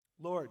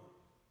Lord,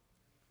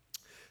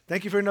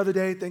 thank you for another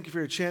day. Thank you for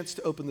your chance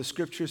to open the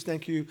scriptures.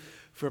 Thank you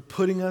for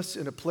putting us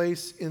in a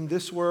place in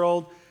this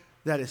world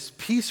that is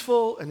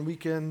peaceful and we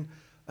can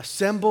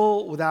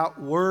assemble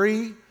without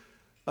worry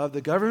of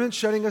the government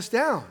shutting us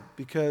down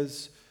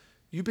because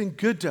you've been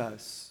good to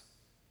us,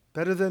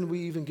 better than we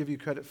even give you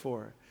credit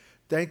for.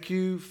 Thank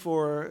you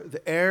for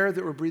the air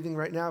that we're breathing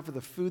right now, for the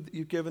food that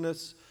you've given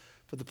us,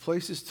 for the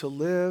places to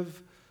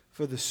live,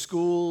 for the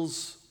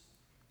schools,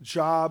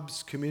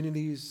 jobs,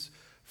 communities,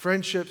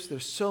 friendships.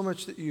 There's so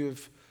much that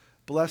you've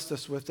blessed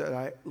us with that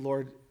I,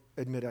 Lord,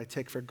 admit I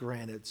take for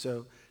granted.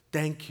 So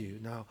thank you.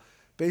 Now,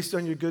 based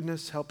on your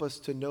goodness, help us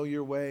to know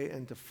your way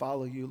and to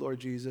follow you,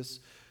 Lord Jesus,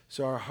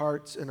 so our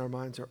hearts and our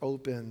minds are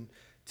open.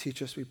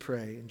 Teach us, we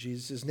pray. In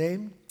Jesus'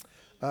 name,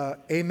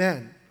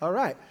 amen. All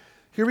right.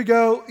 Here we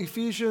go.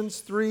 Ephesians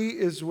 3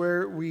 is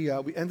where we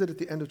ended at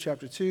the end of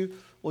chapter 2.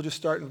 We'll just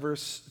start in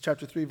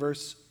chapter 3,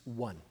 verse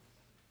 1.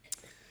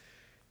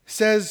 It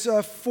says,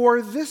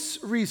 for this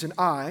reason,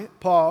 I,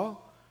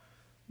 Paul,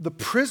 the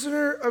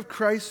prisoner of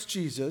Christ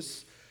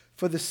Jesus,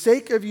 for the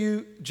sake of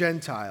you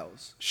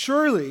Gentiles,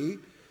 surely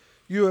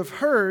you have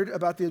heard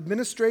about the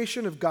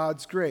administration of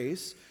God's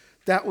grace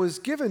that was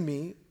given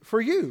me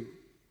for you.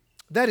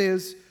 That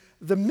is,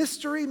 the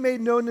mystery made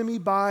known to me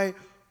by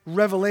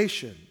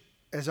revelation,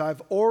 as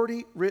I've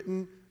already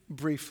written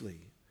briefly.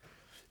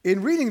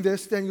 In reading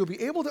this, then you'll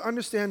be able to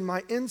understand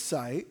my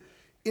insight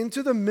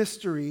into the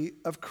mystery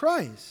of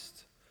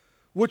Christ,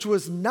 which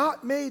was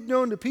not made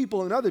known to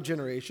people in other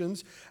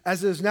generations,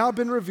 as it has now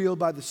been revealed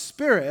by the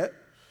Spirit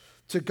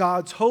to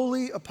God's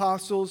holy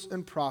apostles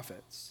and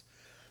prophets.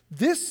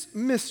 This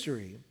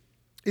mystery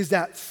is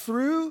that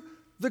through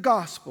the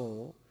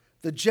gospel,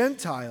 the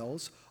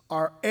Gentiles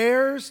are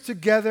heirs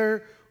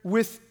together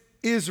with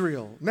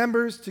Israel,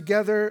 members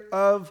together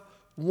of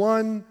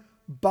one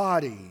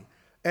body,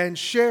 and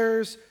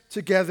shares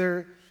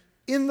together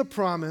in the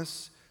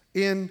promise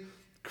in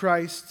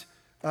Christ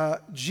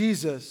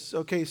Jesus.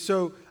 Okay,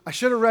 so I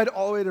should have read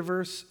all the way to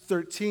verse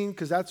 13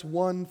 because that's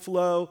one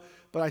flow,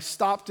 but I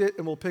stopped it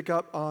and we'll pick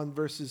up on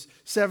verses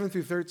 7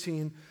 through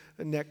 13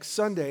 next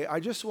Sunday. I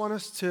just want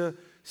us to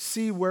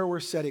see where we're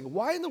setting.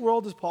 Why in the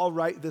world does Paul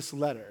write this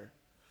letter?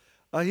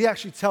 He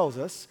actually tells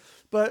us,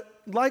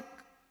 but like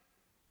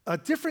a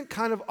different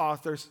kind of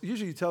author,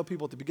 usually you tell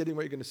people at the beginning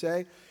what you're going to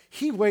say,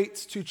 he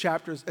waits 2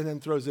 chapters and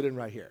then throws it in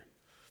right here.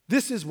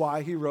 This is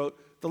why he wrote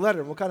the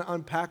letter. We'll kind of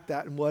unpack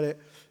that and what it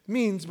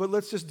means, but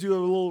let's just do a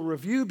little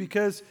review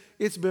because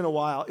it's been a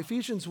while.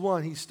 Ephesians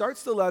 1, he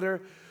starts the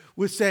letter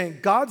with saying,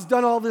 God's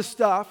done all this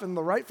stuff, and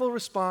the rightful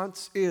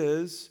response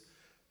is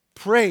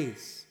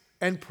praise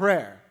and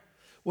prayer.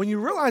 When you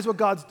realize what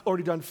God's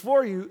already done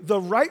for you,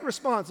 the right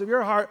response of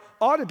your heart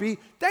ought to be,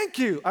 thank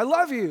you, I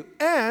love you,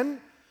 and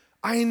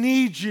I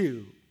need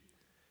you.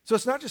 So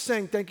it's not just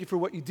saying thank you for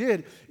what you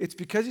did. It's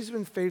because he's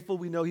been faithful,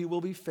 we know he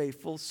will be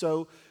faithful,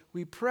 so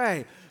we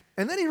pray.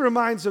 And then he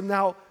reminds them,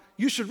 now,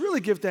 you should really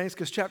give thanks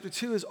because chapter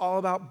 2 is all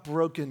about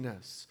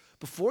brokenness.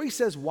 Before he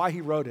says why he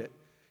wrote it,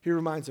 he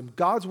reminds them,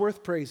 God's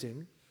worth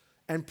praising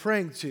and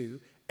praying to,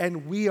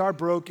 and we are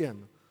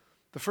broken.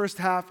 The first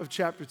half of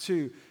chapter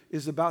 2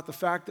 is about the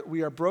fact that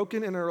we are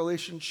broken in our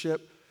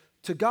relationship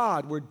to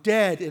God. We're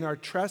dead in our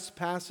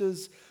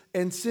trespasses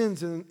and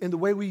sins and in the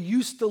way we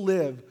used to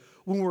live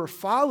when we were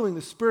following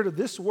the spirit of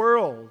this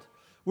world.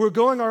 We're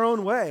going our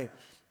own way.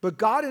 But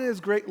God in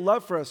his great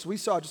love for us, we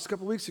saw just a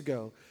couple weeks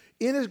ago,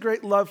 in his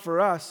great love for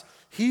us,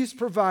 he's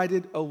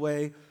provided a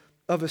way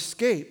of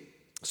escape.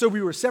 So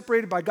we were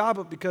separated by God,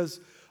 but because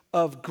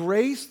of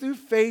grace through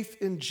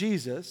faith in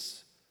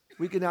Jesus,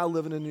 we can now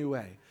live in a new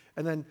way.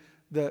 And then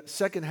the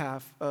second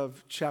half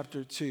of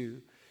chapter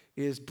 2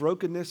 is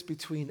brokenness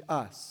between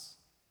us.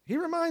 He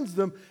reminds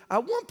them,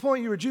 at one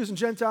point you were Jews and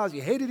Gentiles,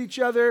 you hated each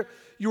other,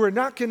 you were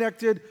not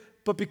connected,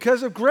 but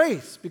because of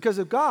grace, because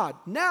of God,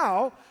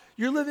 now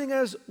you're living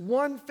as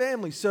one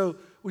family. So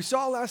we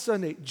saw last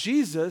Sunday,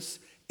 Jesus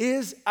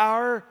is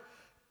our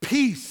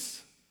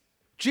peace.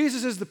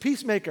 Jesus is the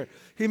peacemaker.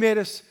 He made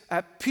us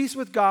at peace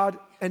with God,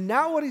 and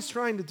now what he's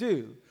trying to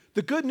do,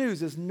 the good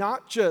news is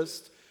not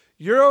just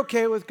you're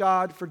okay with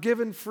God,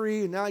 forgiven,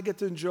 free, and now I get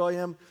to enjoy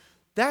him.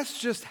 That's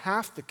just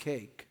half the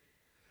cake.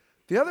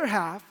 The other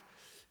half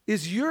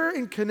is you're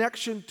in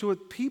connection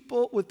with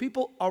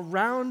people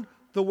around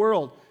the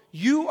world.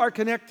 You are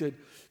connected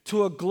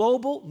to a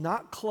global,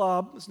 not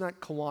club, it's not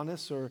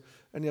Kiwanis or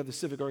any other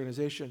civic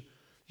organization.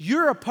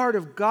 You're a part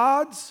of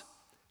God's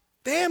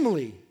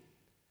family,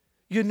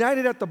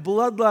 united at the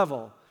blood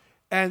level.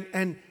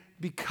 And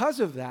because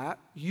of that,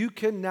 you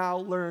can now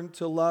learn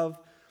to love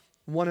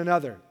one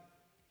another.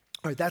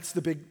 All right, that's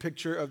the big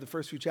picture of the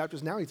first few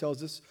chapters. Now he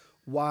tells us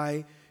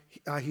why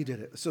he did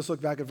it. So let's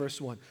look back at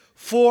verse 1.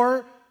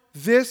 For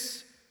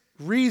this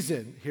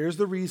reason, here's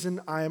the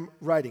reason I am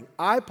writing.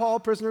 I,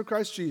 Paul, prisoner of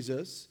Christ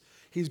Jesus,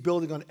 he's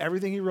building on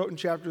everything he wrote in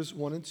chapters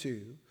 1 and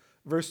 2.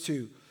 Verse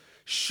 2,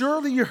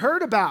 surely you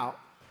heard about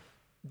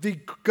the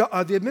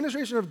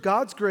administration of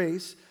God's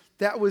grace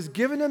that was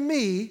given to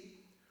me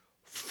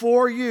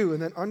for you.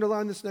 And then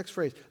underline this next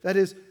phrase. That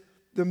is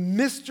the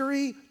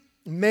mystery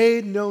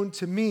made known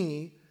to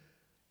me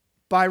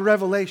by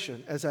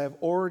revelation, as I have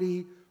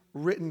already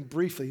written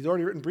briefly. He's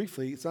already written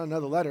briefly. It's not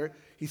another letter.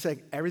 He's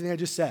saying everything I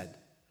just said.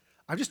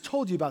 I've just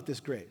told you about this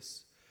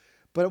grace.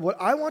 But what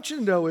I want you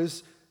to know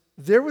is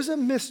there was a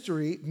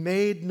mystery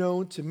made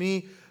known to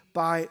me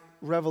by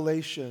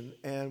revelation.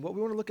 And what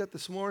we want to look at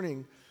this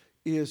morning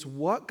is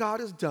what God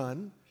has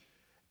done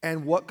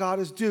and what God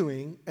is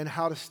doing and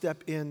how to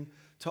step in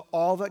to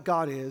all that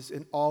God is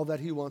and all that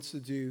he wants to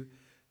do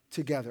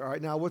together. All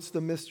right, now what's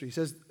the mystery? He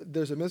says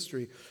there's a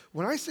mystery.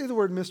 When I say the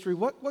word mystery,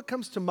 what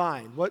comes to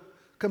mind? What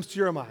comes to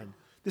your mind?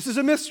 This is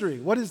a mystery.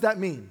 What does that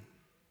mean?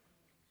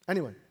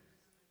 Anyone?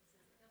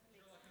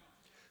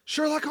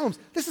 Sherlock Holmes.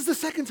 This is the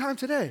second time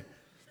today.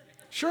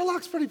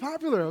 Sherlock's pretty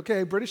popular.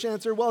 Okay, British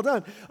answer, well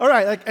done. All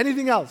right, like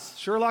anything else?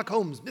 Sherlock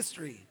Holmes,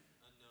 mystery.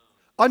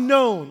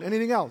 Unknown.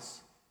 Anything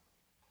else?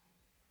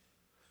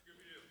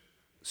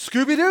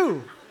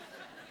 Scooby-Doo.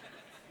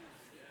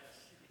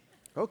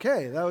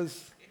 Okay, that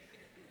was...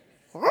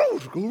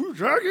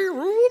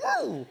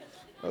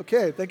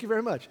 Okay, thank you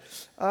very much.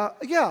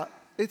 Yeah,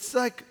 it's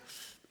like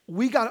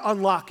we got to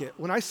unlock it.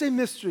 When I say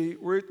mystery,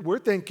 we're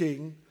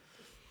thinking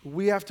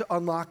we have to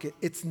unlock it.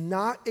 It's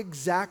not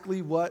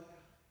exactly what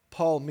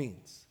Paul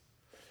means.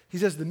 He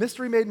says, the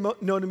mystery made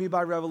known to me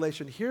by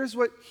revelation. Here's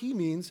what he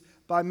means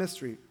by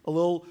mystery. A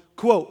little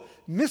quote.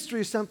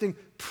 Mystery is something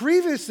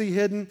previously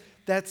hidden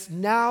that's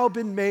now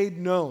been made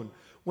known.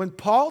 When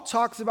Paul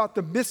talks about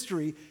the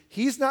mystery,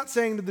 he's not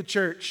saying to the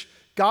church,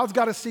 God's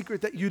got a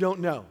secret that you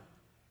don't know.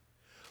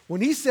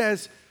 When he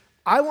says,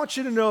 I want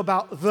you to know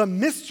about the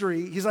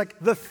mystery, he's like,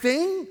 the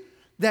thing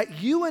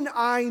that you and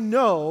I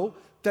know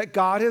that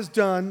God has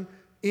done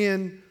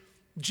in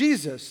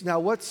Jesus. Now,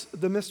 what's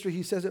the mystery?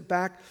 He says it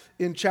back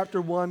in chapter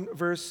 1,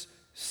 verse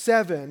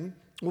 7.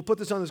 We'll put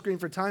this on the screen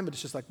for time, but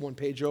it's just like one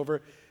page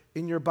over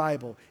in your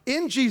Bible.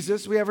 In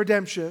Jesus, we have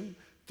redemption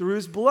through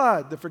his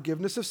blood, the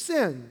forgiveness of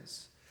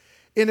sins,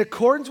 in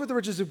accordance with the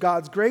riches of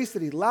God's grace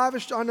that he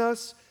lavished on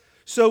us.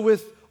 So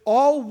with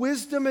all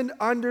wisdom and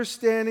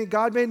understanding,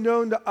 God made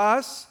known to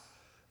us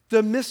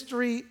the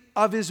mystery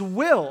of his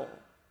will.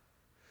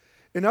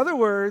 In other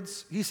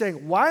words, he's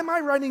saying, why am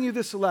I writing you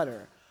this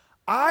letter?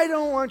 I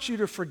don't want you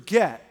to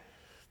forget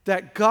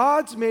that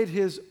God's made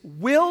his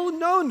will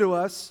known to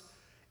us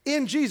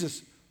in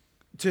Jesus,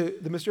 to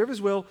the mystery of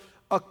his will,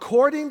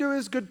 according to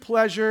his good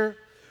pleasure,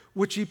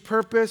 which he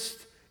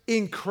purposed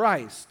in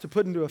Christ to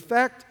put into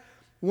effect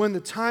when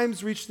the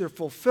times reach their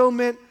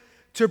fulfillment,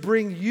 to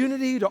bring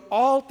unity to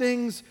all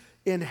things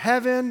in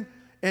heaven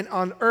and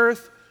on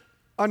earth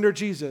under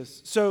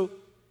Jesus. So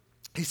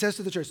he says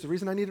to the church, the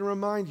reason I need to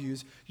remind you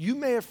is you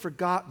may have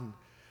forgotten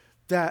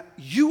that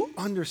you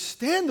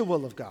understand the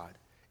will of God.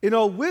 In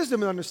all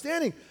wisdom and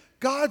understanding,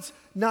 God's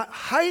not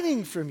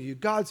hiding from you.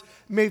 God's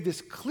made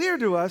this clear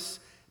to us.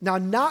 Now,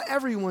 not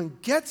everyone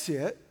gets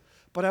it,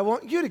 but I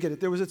want you to get it.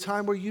 There was a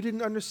time where you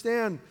didn't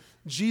understand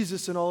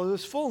Jesus in all of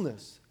his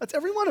fullness. That's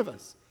every one of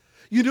us.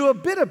 You knew a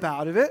bit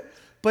about it,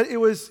 but it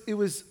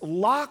was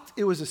locked.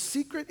 It was a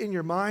secret in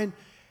your mind.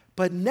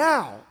 But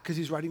now, because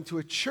he's writing to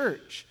a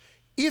church,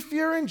 if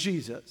you're in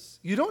Jesus,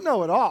 you don't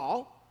know it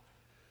all,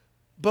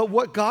 but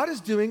what God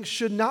is doing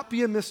should not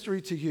be a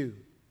mystery to you.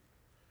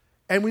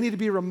 And we need to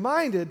be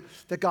reminded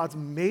that God's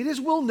made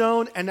his will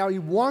known, and now he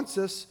wants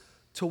us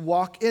to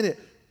walk in it.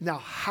 Now,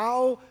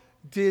 how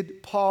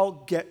did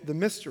Paul get the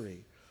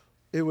mystery?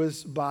 It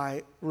was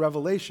by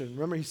revelation.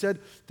 Remember, he said,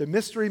 the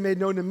mystery made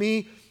known to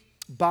me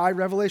by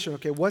revelation.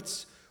 Okay,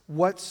 what's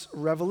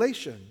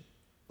revelation?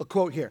 A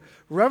quote here.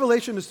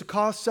 Revelation is to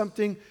cause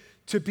something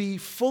to be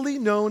fully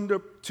known,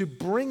 to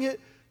bring it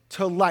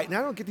to light. Now,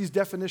 I don't get these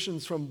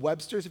definitions from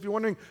Webster's. If you're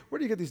wondering, where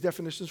do you get these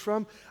definitions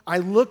from? I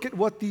look at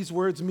what these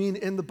words mean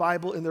in the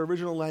Bible in their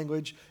original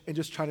language and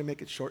just try to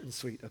make it short and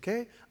sweet,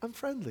 okay? I'm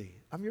friendly.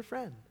 I'm your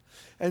friend.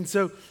 And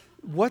so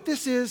what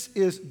this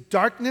is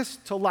darkness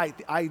to light.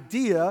 The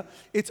idea,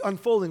 it's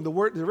unfolding. The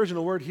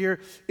original word here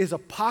is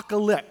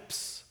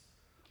apocalypse.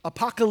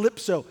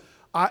 Apocalypso.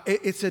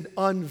 It's an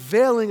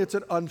unveiling. It's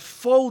an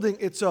unfolding.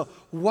 It's a,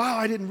 wow,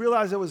 I didn't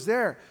realize it was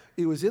there.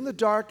 It was in the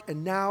dark,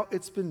 and now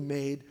it's been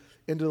made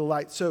into the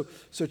light. So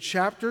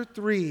chapter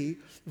 3,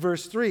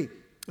 verse 3,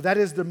 that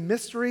is the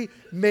mystery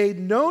made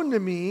known to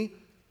me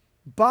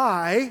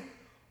by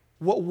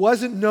what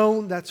wasn't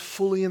known that's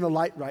fully in the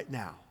light right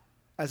now,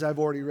 as I've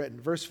already written.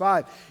 Verse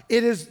 5,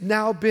 it has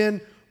now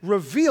been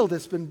revealed,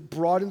 it's been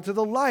brought into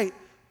the light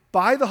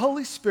by the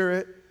Holy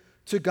Spirit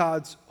to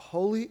God's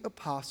holy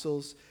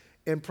apostles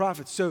and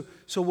prophets.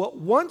 So what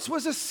once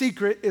was a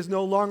secret is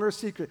no longer a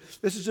secret.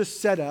 This is just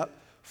set up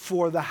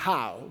for the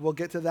how. We'll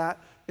get to that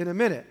in a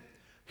minute.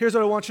 Here's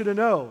what I want you to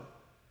know.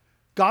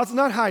 God's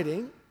not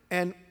hiding,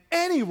 and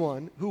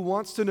anyone who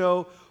wants to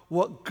know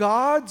what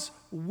God's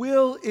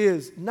will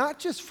is, not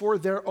just for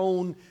their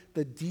own,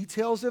 the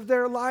details of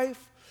their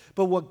life,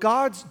 but what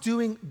God's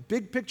doing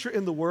big picture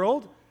in the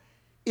world,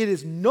 it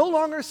is no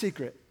longer a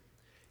secret.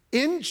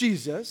 In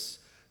Jesus,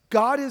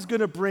 God is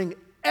going to bring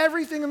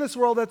everything in this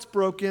world that's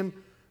broken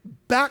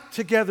back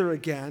together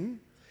again.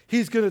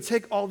 He's going to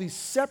take all these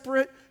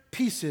separate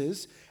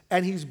pieces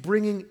and he's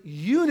bringing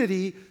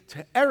unity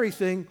to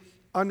everything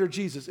under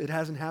Jesus. It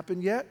hasn't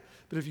happened yet,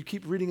 but if you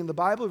keep reading in the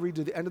Bible, read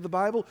to the end of the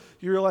Bible,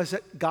 you realize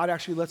that God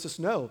actually lets us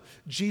know.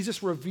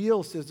 Jesus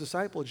reveals to his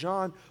disciple,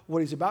 John, what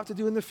he's about to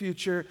do in the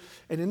future,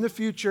 and in the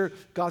future,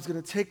 God's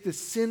going to take this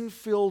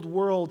sin-filled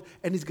world,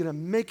 and he's going to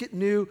make it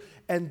new,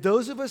 and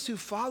those of us who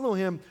follow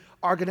him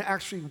are going to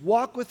actually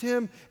walk with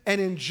him and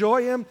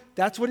enjoy him.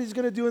 That's what he's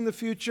going to do in the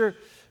future.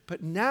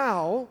 But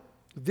now,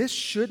 this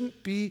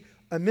shouldn't be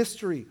a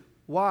mystery.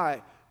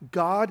 Why?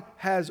 God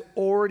has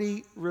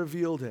already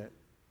revealed it.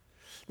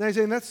 Now you're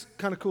saying, that's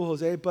kind of cool,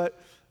 Jose, but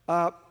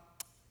I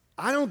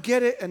don't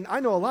get it, and I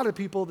know a lot of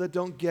people that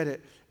don't get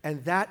it,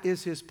 and that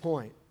is his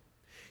point.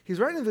 He's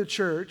writing to the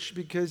church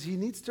because he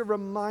needs to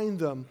remind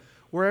them,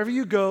 wherever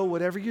you go,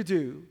 whatever you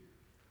do,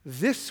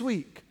 this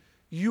week,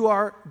 you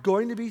are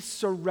going to be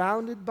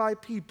surrounded by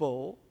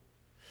people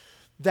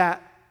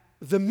that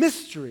the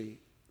mystery,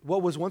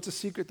 what was once a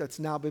secret that's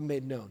now been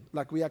made known,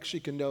 like we actually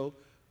can know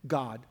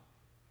God.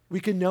 We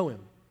can know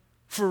him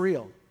for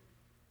real.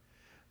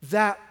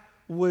 That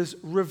was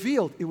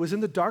revealed. It was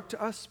in the dark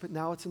to us, but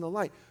now it's in the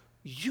light.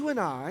 You and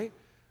I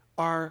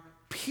are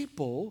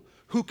people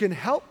who can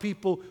help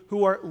people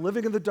who are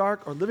living in the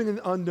dark or living in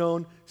the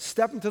unknown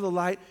step into the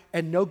light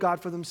and know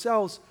God for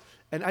themselves.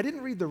 And I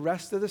didn't read the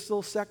rest of this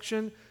little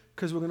section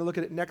because we're going to look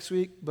at it next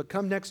week, but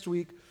come next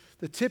week,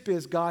 the tip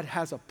is God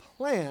has a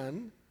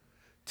plan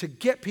to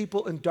get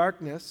people in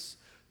darkness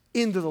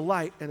into the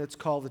light, and it's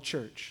called the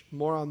church.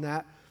 More on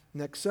that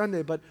next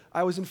Sunday. But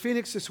I was in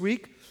Phoenix this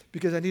week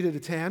because I needed a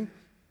tan.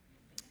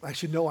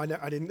 Actually, no, I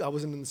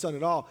wasn't in the sun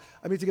at all.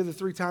 I meet together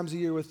 3 times a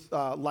year with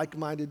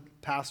like-minded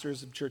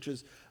pastors of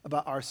churches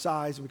about our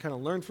size, and we kind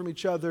of learn from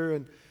each other,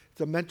 and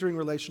it's a mentoring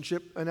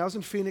relationship. And I was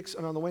in Phoenix,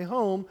 and on the way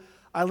home,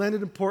 I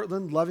landed in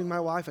Portland, loving my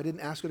wife. I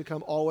didn't ask her to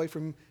come all the way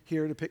from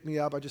here to pick me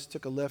up. I just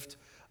took a lift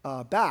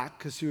back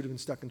because she would have been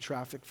stuck in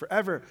traffic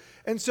forever.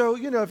 And so,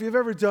 if you've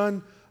ever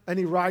done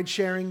any ride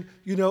sharing,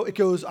 it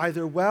goes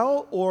either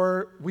well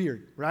or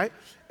weird, right?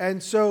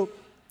 And so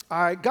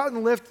I got in the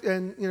lift,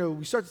 and,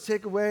 we start to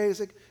take away. It's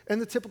like,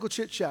 and the typical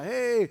chit chat.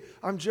 Hey,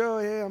 I'm Joe.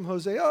 Hey, I'm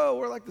Jose. Oh,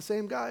 we're like the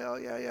same guy. Oh,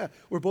 yeah.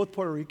 We're both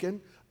Puerto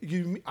Rican.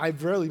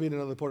 I've rarely met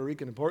another Puerto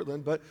Rican in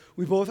Portland, but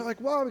we both are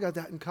like, wow, we got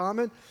that in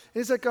common. And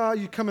he's like,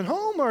 you coming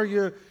home? Or are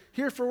you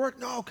here for work?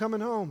 No, coming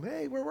home.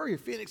 Hey, where were you?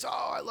 Phoenix.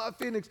 Oh, I love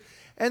Phoenix.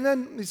 And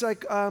then he's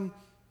like,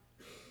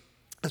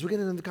 as we're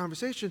getting into the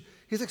conversation,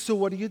 he's like, so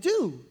what do you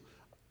do?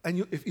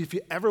 And if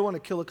you ever want to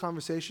kill a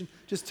conversation,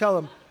 just tell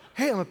him,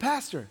 hey, I'm a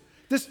pastor.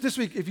 This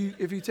week, if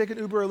you take an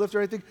Uber or Lyft or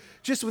anything,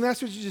 just when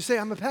that's what you just say,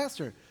 I'm a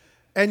pastor.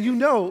 And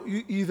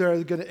you either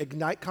are going to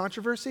ignite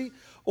controversy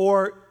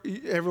or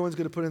everyone's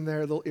going to put in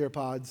their little ear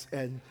pods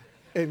and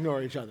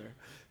ignore each other.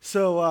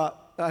 So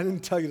I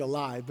didn't tell you to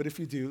lie, but if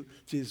you do,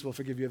 Jesus will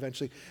forgive you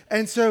eventually.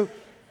 And so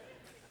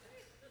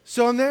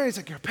I'm there, he's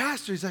like, you're a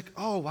pastor? He's like,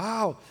 oh,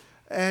 wow.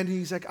 And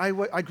he's like,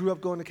 I grew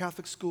up going to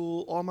Catholic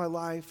school all my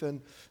life, and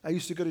I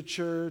used to go to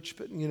church,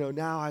 but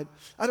now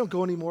I don't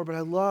go anymore, but I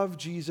love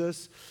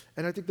Jesus,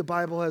 and I think the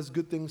Bible has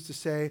good things to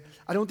say.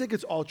 I don't think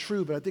it's all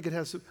true, but I think it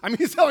has some,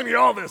 he's telling me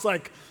all this,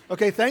 like,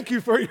 okay, thank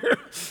you for your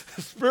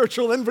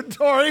spiritual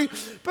inventory,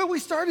 but we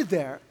started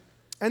there.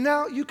 And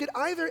now you could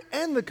either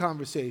end the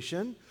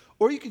conversation,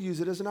 or you could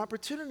use it as an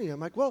opportunity. I'm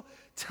like, well,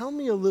 tell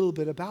me a little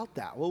bit about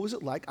that. What was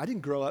it like? I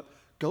didn't grow up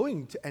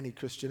going to any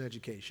Christian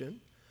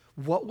education.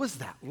 What was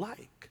that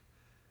like?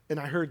 And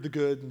I heard the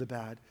good and the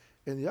bad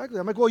and the ugly.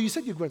 I'm like, well, you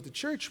said you went to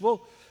church.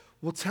 Well,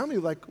 tell me,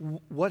 like,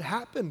 what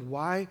happened?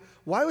 Why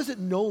was it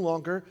no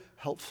longer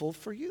helpful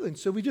for you? And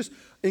so we just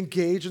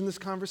engage in this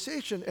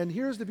conversation. And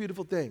here's the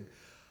beautiful thing.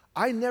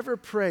 I never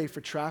pray for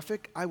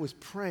traffic. I was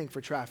praying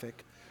for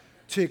traffic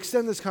to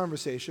extend this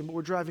conversation, but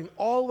we're driving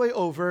all the way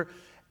over,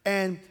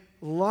 and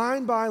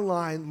line by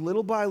line,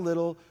 little by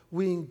little,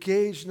 we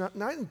engage. I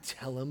didn't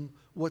tell him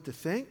what to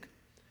think.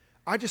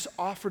 I just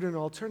offered an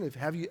alternative.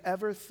 Have you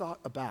ever thought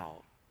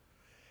about?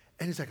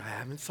 And he's like, I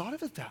haven't thought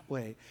of it that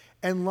way.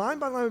 And line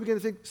by line, we begin to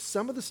think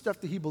some of the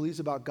stuff that he believes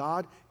about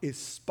God is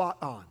spot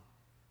on.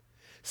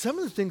 Some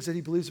of the things that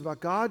he believes about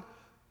God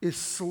is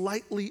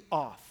slightly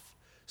off.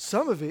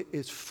 Some of it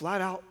is flat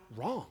out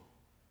wrong.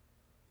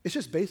 It's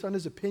just based on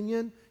his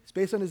opinion. It's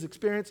based on his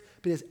experience,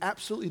 but he has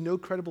absolutely no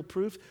credible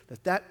proof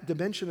that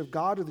dimension of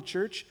God or the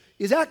church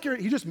is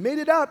accurate. He just made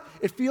it up.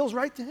 It feels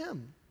right to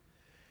him.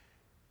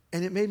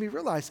 And it made me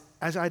realize,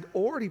 as I'd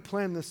already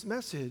planned this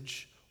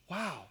message,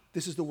 wow,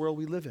 this is the world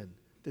we live in.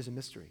 There's a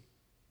mystery.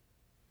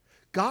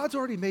 God's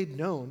already made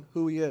known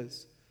who he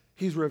is.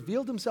 He's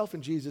revealed himself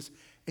in Jesus.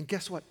 And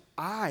guess what?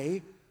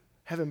 I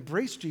have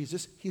embraced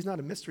Jesus. He's not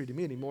a mystery to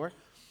me anymore.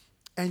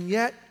 And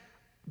yet,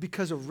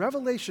 because of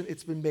revelation,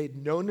 it's been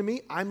made known to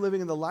me. I'm living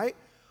in the light.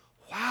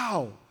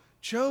 Wow,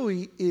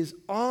 Joey is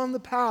on the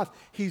path.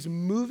 He's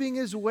moving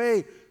his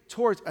way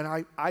towards,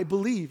 and I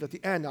believe at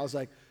the end, I was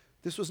like,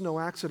 this was no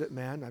accident,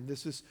 man.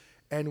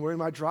 And we're in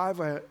my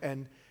driveway,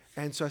 and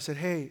so I said,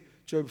 hey,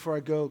 Joey, before I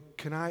go,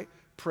 can I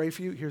pray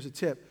for you? Here's a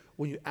tip.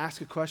 When you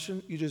ask a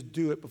question, you just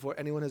do it before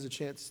anyone has a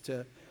chance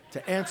to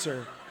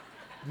answer.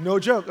 No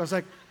joke. I was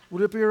like,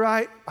 would it be all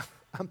right?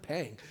 I'm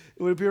paying.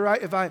 Would it be all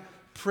right if I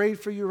prayed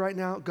for you right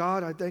now?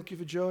 God, I thank you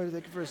for Joey. I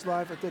thank you for his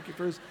life. I thank you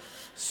for his...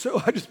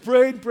 So I just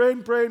prayed.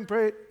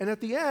 And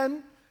at the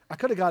end, I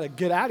could have got to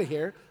get out of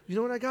here. You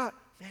know what I got?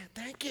 Man,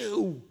 thank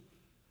you.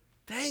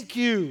 Thank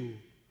you.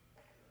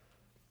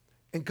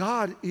 And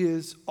God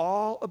is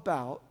all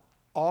about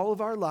all of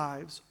our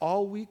lives,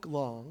 all week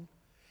long,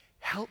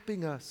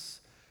 helping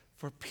us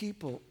for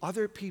people,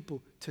 other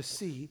people, to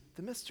see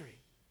the mystery.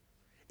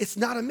 It's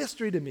not a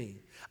mystery to me.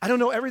 I don't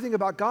know everything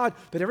about God,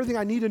 but everything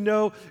I need to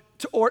know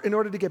in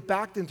order to get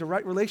back into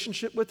right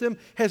relationship with him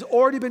has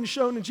already been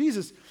shown in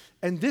Jesus.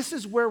 And this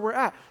is where we're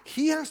at.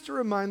 He has to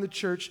remind the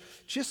church,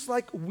 just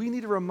like we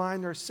need to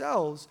remind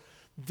ourselves,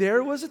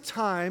 there was a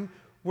time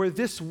where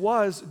this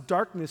was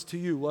darkness to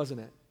you,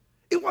 wasn't it?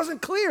 It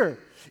wasn't clear.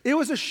 It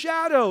was a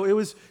shadow. It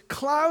was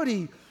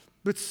cloudy.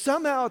 But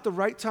somehow at the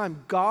right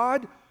time,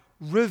 God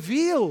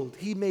revealed,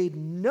 he made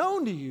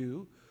known to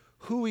you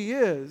who he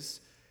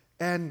is.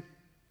 And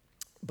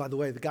by the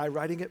way, the guy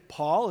writing it,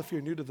 Paul, if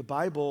you're new to the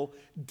Bible,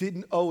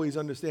 didn't always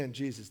understand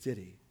Jesus, did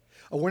he?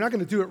 We're not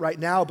going to do it right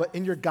now, but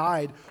in your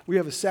guide, we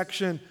have a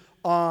section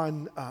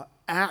on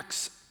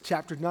Acts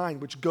chapter 9,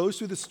 which goes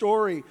through the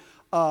story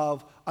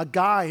of a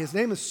guy. His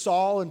name is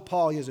Saul and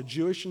Paul. He has a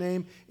Jewish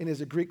name and he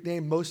has a Greek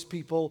name. Most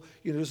people,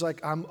 just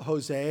like I'm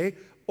Jose,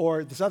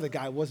 or this other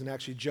guy wasn't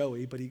actually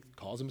Joey, but he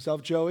calls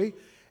himself Joey.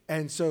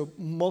 And so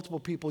multiple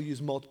people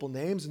use multiple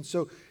names. And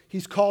so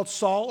he's called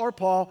Saul or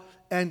Paul.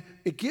 And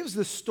it gives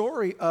the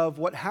story of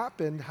what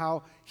happened,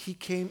 how he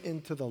came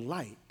into the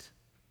light.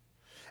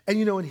 And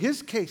in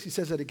his case, he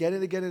says that again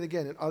and again and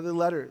again in other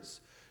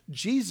letters.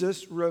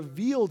 Jesus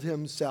revealed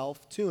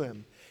himself to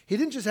him. He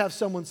didn't just have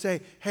someone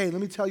say, hey,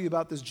 let me tell you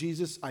about this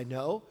Jesus I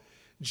know.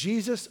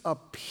 Jesus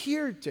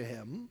appeared to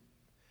him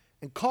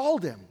and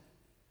called him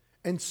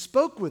and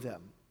spoke with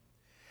him.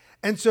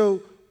 And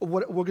so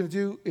what we're going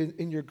to do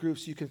in your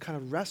groups, you can kind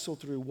of wrestle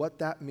through what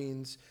that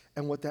means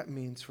and what that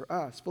means for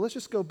us. But let's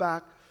just go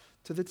back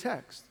to the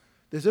text.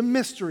 There's a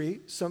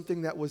mystery,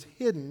 something that was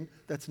hidden,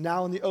 that's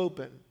now in the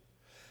open,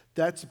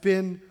 that's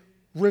been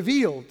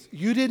revealed.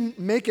 You didn't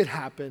make it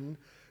happen.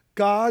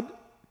 God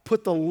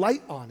put the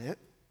light on it,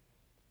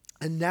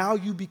 and now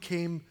you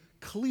became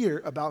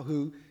clear about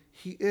who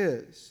he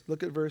is.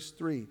 Look at verse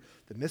 3.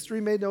 The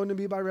mystery made known to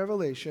me by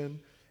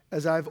revelation,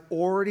 as I've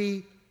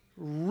already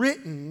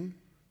written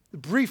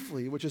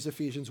briefly, which is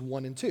Ephesians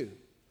 1 and 2.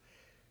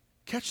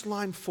 Catch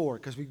line 4,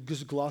 because we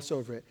just gloss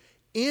over it.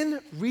 In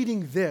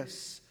reading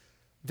this,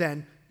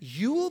 then,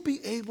 you will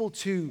be able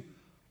to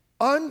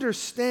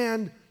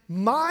understand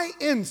my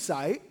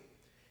insight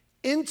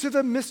into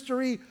the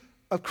mystery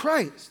of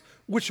Christ,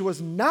 which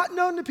was not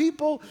known to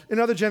people in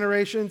other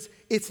generations.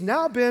 It's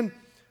now been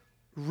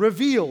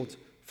revealed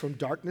from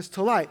darkness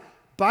to light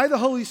by the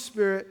Holy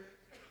Spirit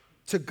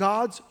to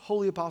God's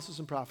holy apostles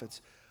and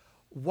prophets.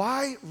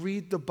 Why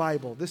read the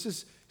Bible? This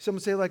is,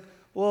 someone say like,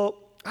 well,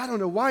 I don't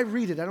know, why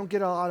read it? I don't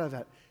get a lot of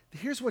it.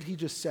 Here's what he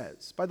just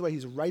says. By the way,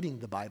 he's writing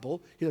the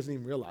Bible. He doesn't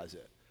even realize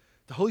it.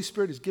 The Holy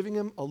Spirit is giving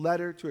him a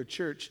letter to a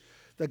church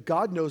that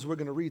God knows we're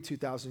going to read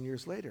 2,000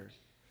 years later.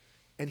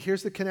 And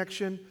here's the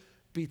connection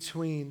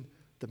between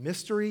the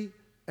mystery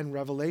and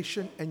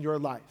revelation and your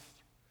life.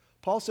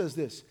 Paul says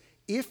this,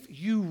 if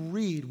you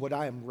read what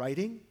I am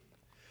writing,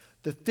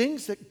 the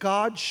things that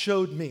God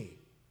showed me,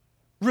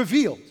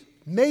 revealed,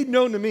 made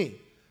known to me.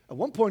 At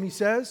one point he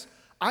says,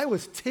 I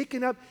was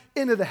taken up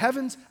into the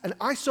heavens and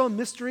I saw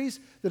mysteries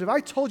that if I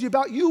told you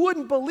about, you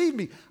wouldn't believe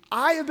me.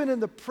 I have been in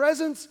the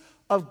presence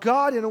of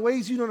God in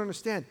ways you don't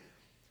understand.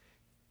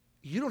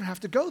 You don't have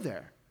to go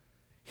there.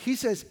 He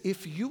says,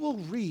 if you will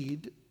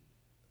read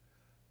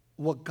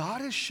what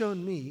God has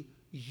shown me,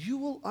 you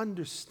will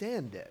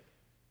understand it.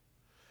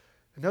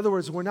 In other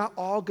words, we're not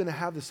all going to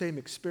have the same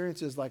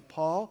experiences like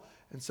Paul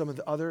and some of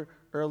the other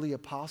early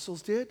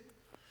apostles did,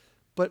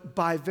 but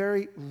by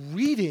very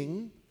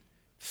reading,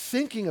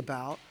 thinking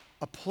about,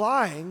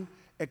 applying,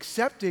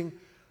 accepting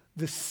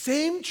the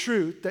same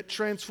truth that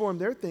transformed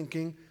their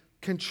thinking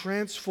can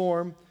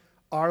transform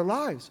our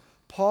lives.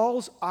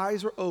 Paul's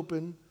eyes were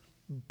open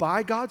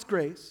by God's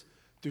grace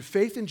through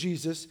faith in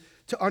Jesus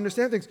to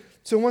understand things.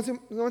 So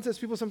once as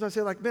people sometimes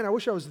say like, man, I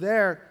wish I was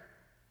there,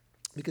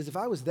 because if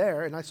I was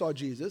there and I saw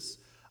Jesus,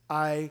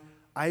 I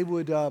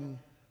would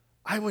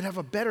have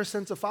a better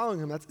sense of following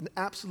him. That's an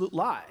absolute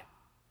lie.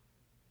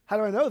 How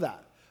do I know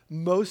that?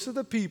 Most of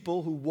the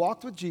people who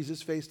walked with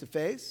Jesus face to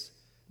face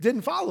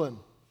didn't follow him.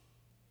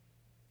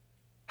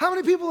 How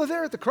many people are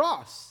there at the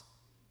cross?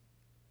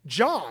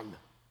 John.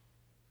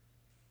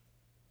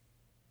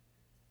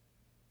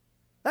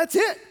 That's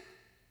it.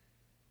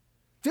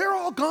 They're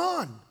all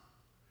gone.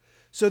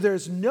 So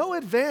there's no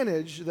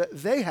advantage that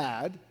they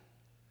had.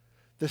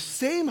 The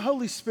same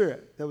Holy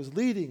Spirit that was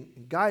leading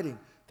and guiding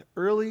the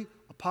early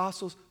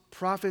apostles,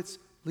 prophets,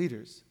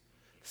 leaders,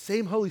 the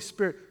same Holy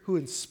Spirit who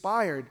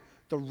inspired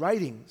the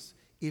writings,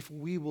 if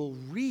we will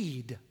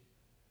read,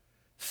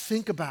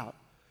 think about,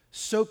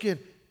 soak in,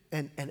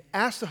 and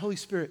ask the Holy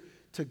Spirit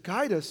to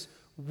guide us,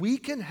 we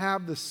can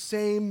have the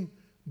same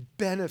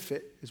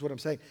benefit is what I'm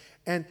saying.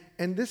 And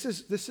this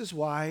is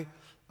why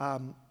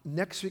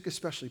next week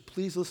especially,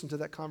 please listen to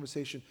that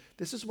conversation.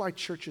 This is why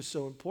church is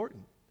so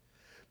important.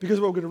 Because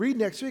what we're going to read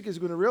next week is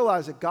we're going to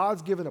realize that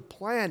God's given a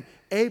plan,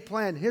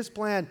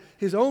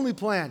 His only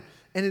plan.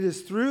 And it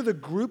is through the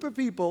group of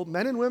people,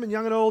 men and women,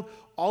 young and old,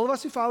 all of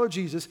us who follow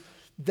Jesus,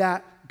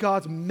 that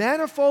God's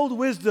manifold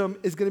wisdom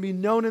is going to be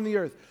known in the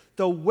earth.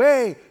 The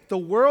way the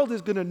world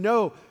is going to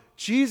know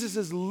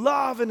Jesus'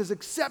 love and His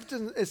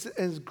acceptance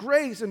and His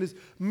grace and His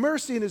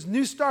mercy and His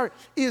new start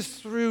is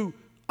through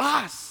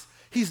us.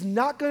 He's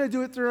not going to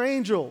do it through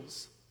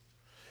angels.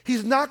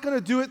 He's not going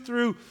to do it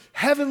through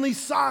heavenly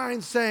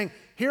signs saying,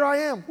 here I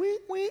am, wee,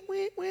 wee,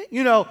 wee, wee.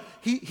 You know,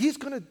 He's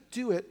going to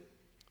do it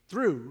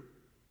through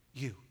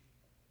you.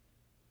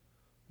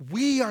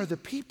 We are the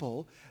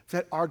people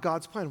that are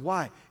God's plan.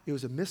 Why? It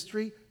was a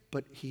mystery,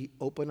 but He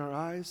opened our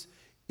eyes.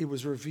 It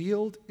was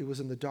revealed. It was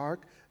in the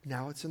dark.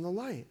 Now it's in the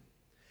light.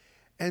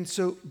 And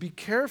so be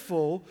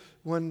careful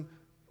when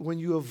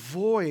you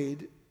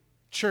avoid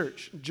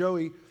church.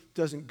 Joey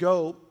doesn't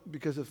go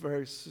because of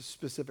very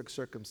specific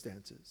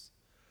circumstances.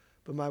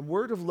 But my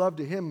word of love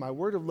to him, my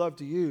word of love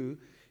to you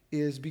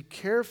is be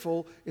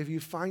careful if you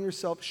find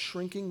yourself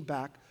shrinking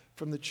back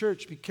from the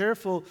church. Be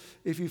careful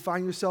if you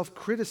find yourself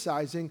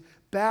criticizing,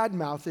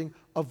 bad-mouthing,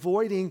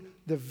 avoiding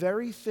the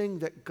very thing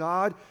that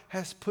God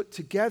has put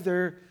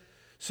together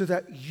so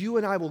that you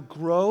and I will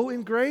grow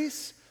in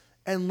grace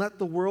and let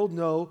the world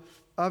know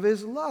of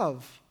His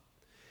love.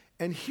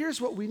 And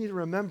here's what we need to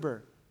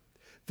remember.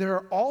 There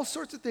are all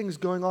sorts of things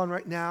going on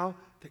right now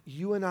that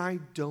you and I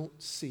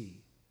don't see.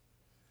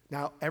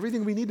 Now,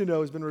 everything we need to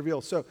know has been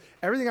revealed. So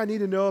everything I need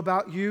to know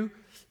about you,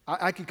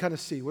 I can kind of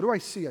see. What do I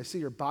see? I see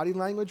your body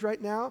language right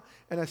now,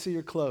 and I see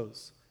your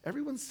clothes.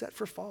 Everyone's set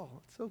for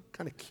fall. It's so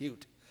kind of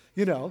cute.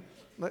 You know,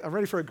 I'm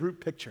ready for a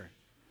group picture.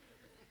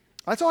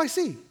 That's all I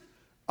see.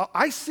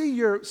 I see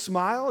your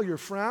smile, your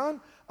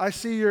frown. I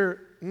see your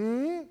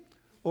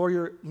or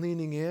you're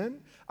leaning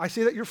in. I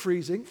see that you're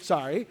freezing.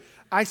 Sorry.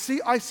 I see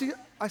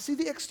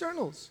the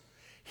externals.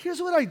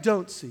 Here's what I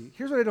don't see.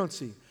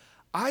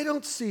 I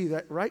don't see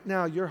that right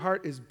now your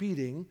heart is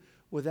beating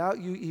without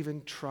you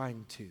even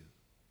trying to.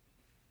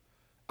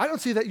 I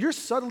don't see that you're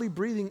subtly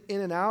breathing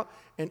in and out,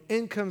 and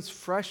in comes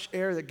fresh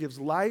air that gives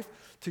life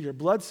to your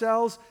blood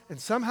cells, and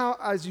somehow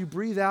as you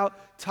breathe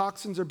out,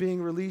 toxins are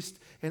being released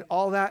and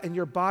all that, and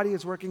your body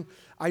is working.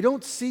 I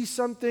don't see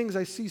some things,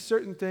 I see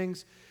certain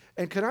things.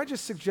 And can I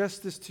just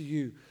suggest this to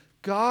you?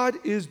 God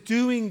is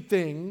doing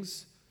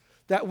things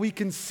that we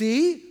can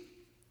see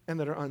and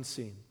that are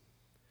unseen.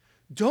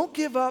 Don't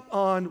give up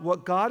on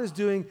what God is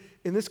doing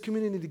in this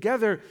community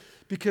together,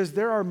 because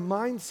there are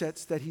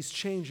mindsets that He's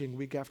changing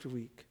week after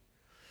week.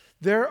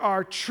 There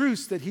are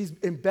truths that He's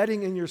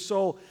embedding in your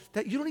soul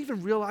that you don't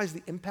even realize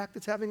the impact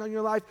it's having on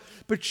your life,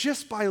 but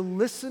just by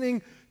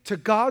listening to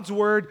God's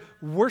word,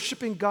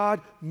 worshiping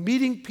God,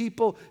 meeting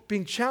people,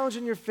 being challenged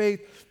in your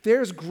faith,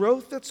 there's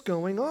growth that's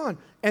going on.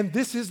 And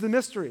this is the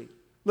mystery.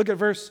 Look at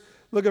verse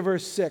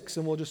 6,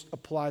 and we'll just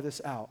apply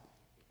this out.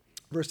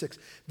 Verse 6,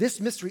 this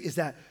mystery is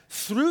that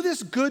through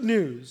this good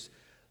news,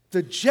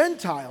 the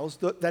Gentiles,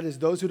 that is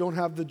those who don't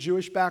have the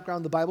Jewish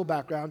background, the Bible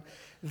background,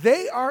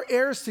 they are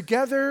heirs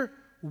together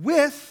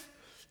with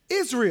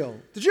Israel,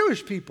 the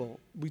Jewish people.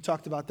 We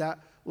talked about that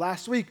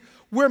last week.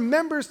 We're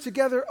members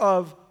together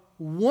of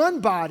one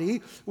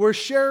body. We're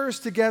sharers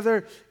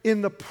together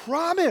in the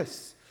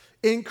promise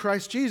in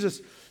Christ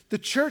Jesus. The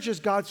church is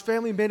God's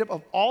family made up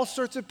of all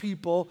sorts of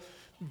people.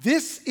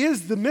 This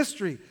is the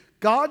mystery.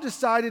 God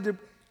decided to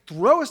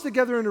throw us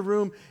together in a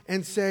room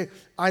and say,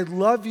 I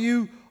love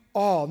you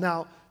all.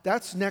 Now,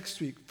 that's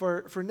next week.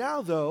 For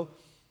now, though,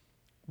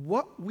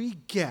 what we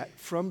get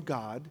from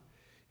God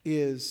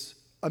is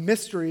a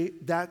mystery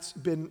that's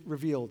been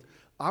revealed.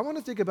 I want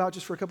to think about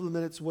just for a couple of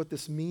minutes what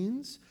this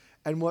means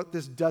and what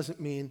this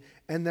doesn't mean,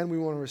 and then we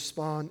want to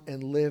respond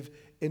and live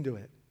into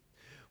it.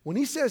 When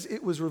he says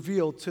it was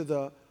revealed to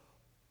the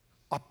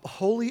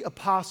holy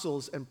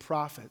apostles and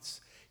prophets,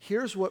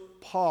 here's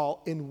what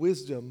Paul in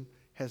wisdom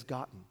has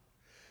gotten.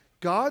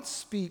 God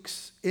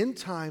speaks in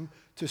time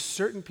to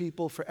certain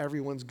people for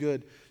everyone's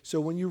good. So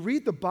when you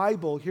read the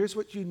Bible, here's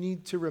what you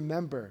need to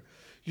remember.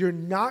 You're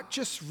not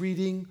just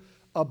reading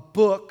a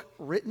book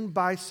written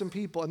by some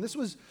people. And this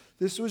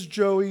was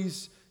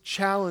Joey's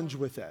challenge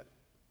with it.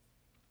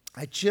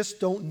 I just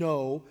don't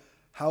know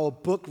how a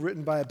book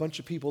written by a bunch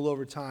of people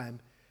over time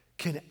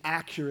can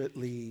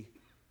accurately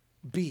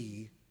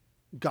be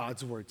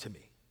God's word to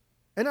me.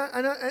 And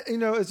I you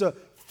know, as a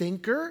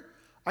thinker,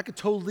 I could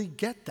totally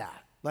get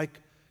that.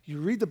 Like, you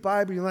read the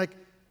Bible, you're like,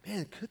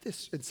 man, could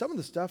this, and some of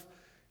the stuff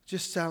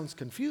just sounds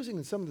confusing,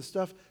 and some of the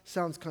stuff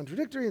sounds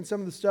contradictory, and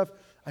some of the stuff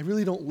I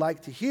really don't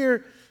like to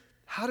hear.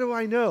 How do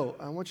I know?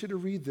 I want you to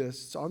read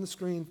this. It's on the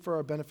screen for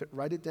our benefit.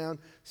 Write it down,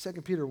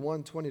 2 Peter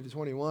 1,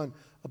 20-21.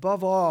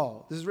 Above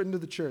all, this is written to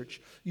the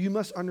church, you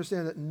must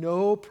understand that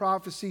no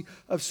prophecy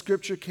of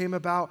Scripture came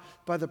about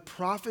by the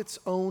prophet's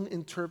own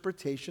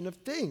interpretation of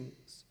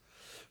things.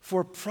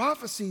 For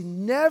prophecy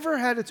never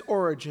had its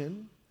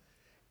origin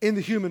in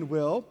the human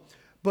will,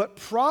 But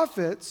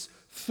prophets,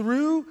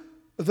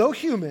 though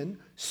human,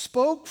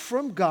 spoke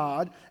from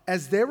God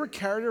as they were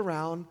carried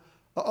along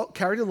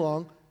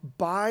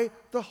by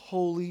the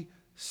Holy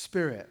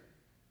Spirit.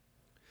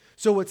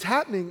 So what's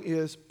happening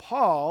is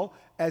Paul,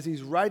 as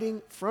he's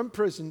writing from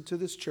prison to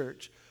this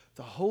church,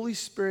 the Holy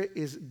Spirit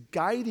is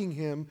guiding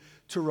him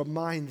to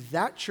remind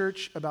that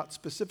church about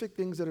specific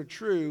things that are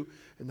true.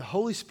 And the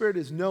Holy Spirit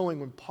is knowing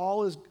when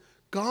Paul is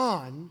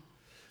gone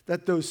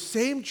that those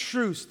same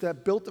truths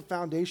that built the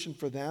foundation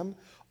for them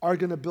are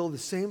going to build the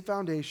same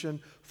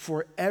foundation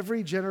for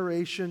every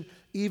generation,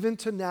 even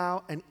to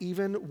now and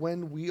even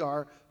when we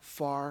are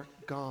far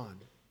gone.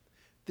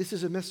 This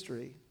is a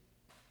mystery.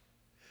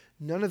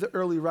 None of the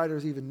early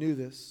writers even knew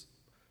this.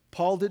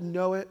 Paul didn't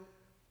know it.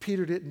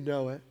 Peter didn't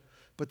know it.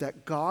 But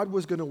that God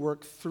was going to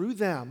work through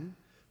them,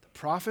 the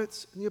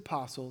prophets and the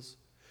apostles.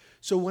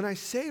 So when I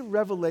say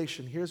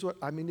revelation, here's what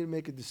I mean to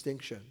make a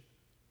distinction.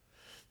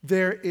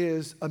 There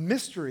is a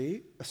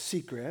mystery, a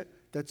secret,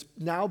 that's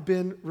now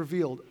been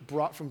revealed,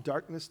 brought from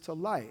darkness to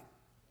light.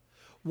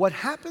 What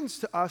happens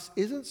to us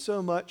isn't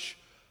so much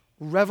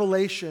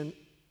revelation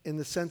in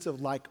the sense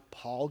of like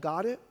Paul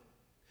got it,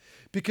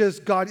 because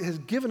God has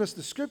given us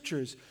the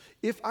scriptures.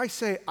 If I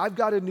say I've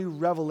got a new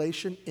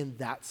revelation in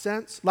that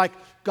sense, like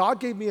God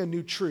gave me a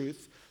new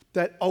truth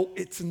that,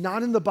 it's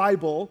not in the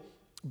Bible,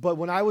 but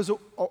when I was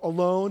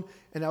alone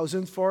and I was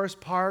in Forest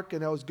Park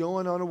and I was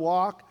going on a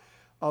walk,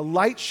 a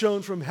light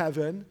shone from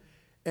heaven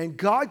and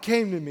God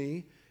came to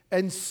me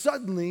and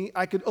suddenly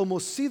I could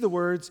almost see the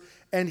words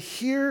and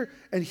here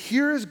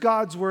is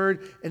God's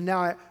word, and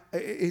now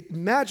it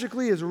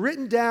magically is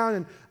written down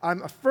and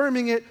I'm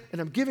affirming it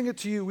and I'm giving it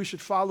to you. We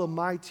should follow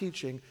my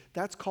teaching.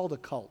 That's called a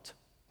cult.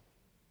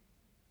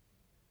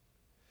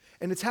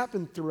 And it's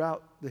happened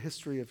throughout the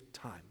history of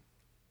time.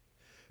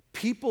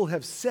 People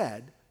have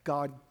said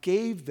God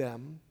gave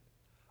them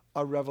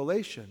a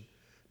revelation.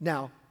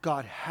 Now,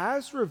 God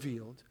has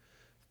revealed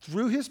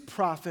through his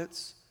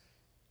prophets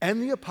and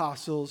the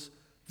apostles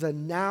the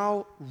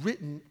now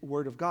written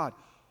word of God.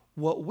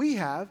 What we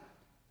have,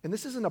 and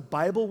this isn't a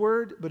Bible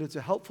word, but it's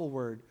a helpful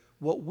word,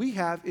 what we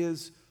have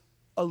is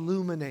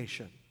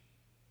illumination.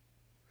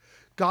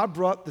 God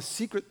brought the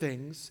secret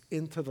things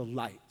into the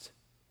light.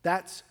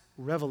 That's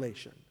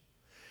revelation.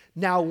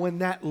 Now, when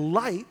that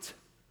light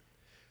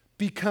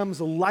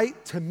becomes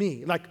light to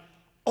me, like,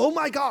 oh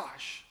my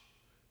gosh,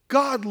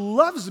 God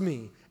loves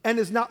me and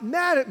is not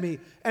mad at me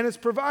and has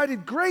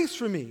provided grace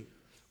for me.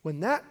 When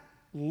that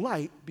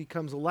light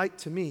becomes a light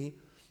to me,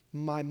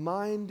 my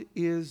mind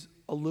is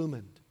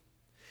illumined.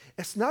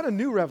 It's not a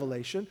new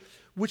revelation,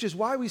 which is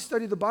why we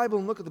study the Bible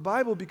and look at the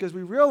Bible, because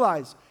we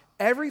realize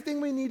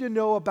everything we need to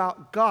know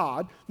about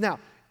God. Now,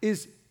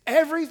 is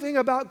everything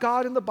about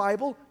God in the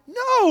Bible?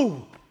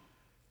 No!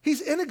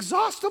 He's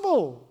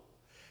inexhaustible.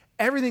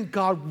 Everything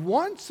God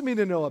wants me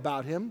to know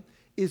about him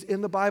is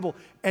in the Bible.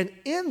 And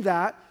in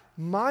that,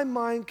 my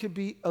mind can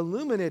be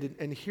illuminated.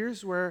 And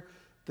here's where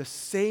the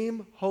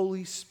same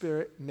Holy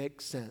Spirit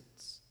makes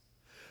sense.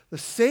 The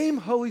same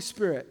Holy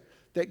Spirit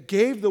that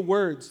gave the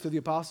words to the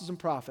apostles and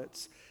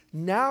prophets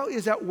now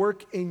is at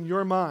work in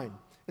your mind.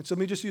 And so let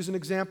me just use an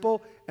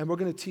example, and we're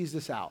going to tease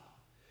this out.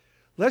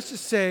 Let's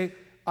just say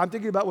I'm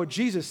thinking about what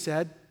Jesus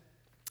said.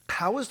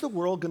 How is the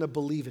world going to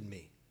believe in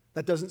me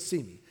that doesn't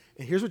see me?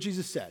 And here's what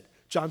Jesus said,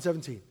 John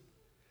 17.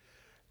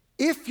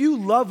 If you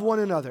love one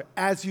another,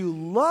 as you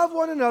love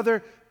one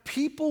another,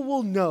 people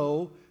will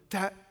know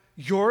that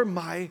you're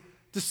my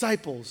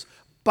disciples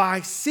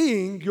by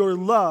seeing your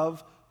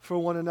love for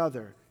one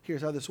another.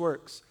 Here's how this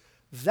works.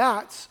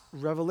 That's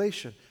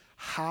revelation.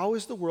 How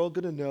is the world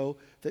going to know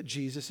that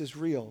Jesus is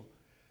real?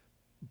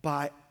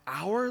 By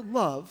our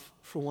love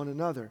for one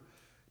another.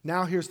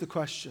 Now here's the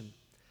question.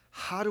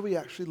 How do we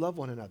actually love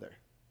one another?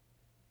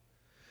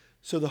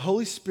 So the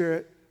Holy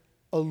Spirit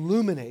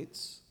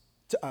illuminates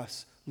to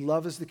us.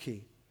 Love is the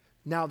key.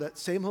 Now that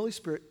same Holy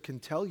Spirit can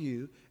tell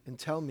you and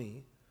tell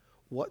me,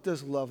 what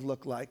does love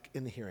look like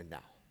in the here and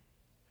now?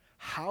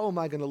 How am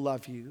I going to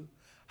love you?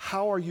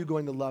 How are you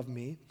going to love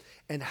me?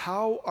 And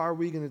how are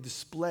we going to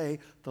display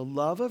the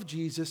love of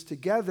Jesus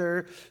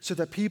together so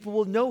that people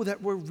will know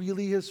that we're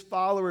really his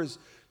followers?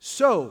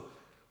 So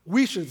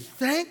we should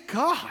thank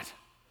God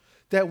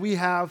that we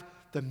have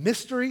the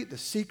mystery, the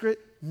secret,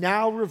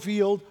 now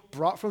revealed,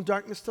 brought from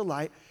darkness to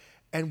light.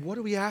 And what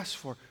do we ask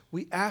for?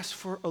 We ask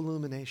for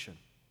illumination.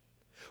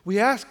 We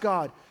ask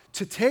God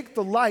to take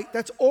the light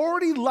that's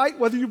already light,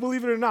 whether you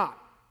believe it or not.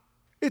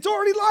 It's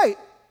already light.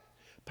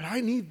 But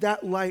I need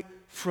that light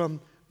from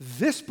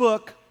this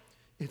book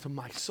into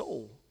my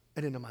soul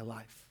and into my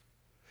life.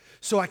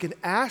 So I can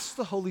ask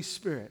the Holy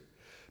Spirit,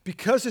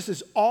 because this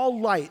is all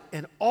light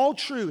and all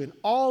true and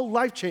all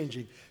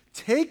life-changing,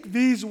 take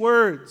these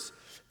words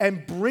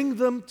and bring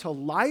them to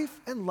life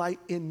and light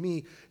in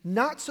me.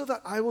 Not so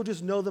that I will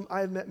just know them.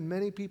 I have met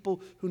many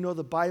people who know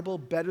the Bible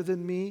better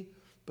than me,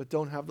 but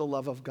don't have the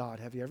love of God.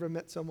 Have you ever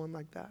met someone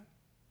like that?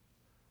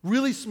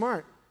 Really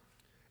smart,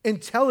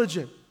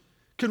 intelligent,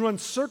 can run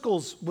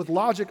circles with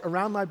logic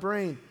around my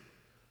brain,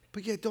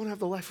 but yet don't have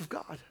the life of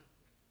God.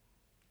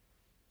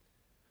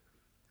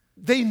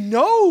 They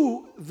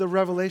know the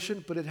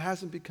revelation, but it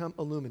hasn't become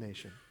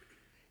illumination.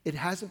 It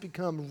hasn't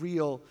become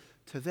real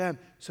to them.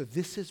 So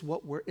this is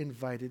what we're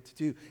invited to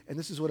do. And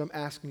this is what I'm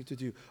asking you to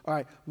do. All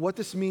right, what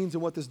this means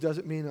and what this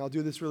doesn't mean, and I'll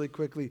do this really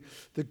quickly.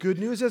 The good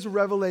news as a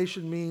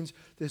revelation means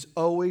there's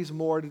always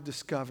more to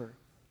discover.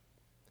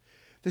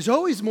 There's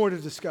always more to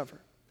discover.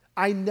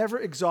 I never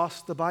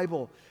exhaust the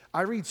Bible.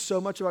 I read so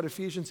much about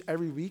Ephesians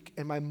every week,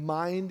 and my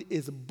mind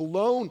is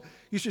blown.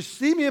 You should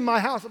see me in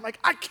my house. I'm like,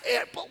 I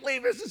can't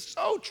believe this is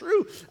so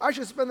true. I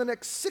should spend the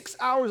next 6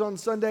 hours on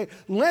Sunday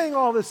laying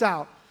all this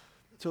out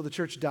until the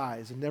church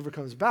dies and never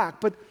comes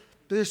back. But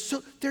there's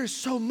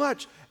so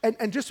much.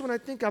 And just when I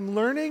think I'm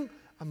learning.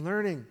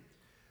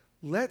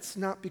 Let's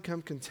not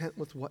become content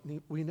with what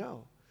we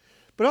know.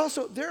 But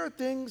also, there are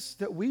things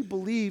that we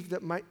believe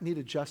that might need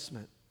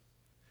adjustment.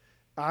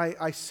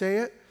 I say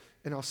it,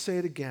 and I'll say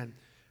it again.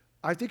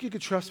 I think you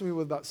could trust me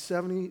with about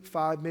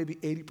 75, maybe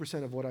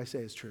 80% of what I say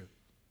is true.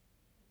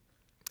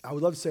 I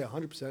would love to say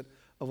 100%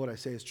 of what I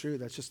say is true.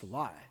 That's just a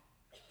lie.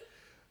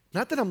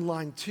 Not that I'm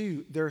lying to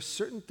you. There are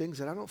certain things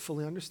that I don't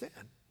fully understand.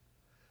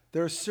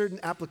 There are certain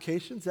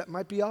applications that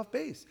might be off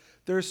base.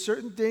 There are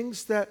certain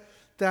things that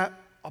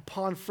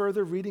upon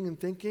further reading and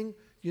thinking,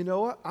 you know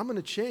what? I'm going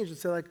to change and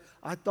say, like,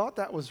 I thought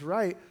that was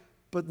right,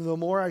 but the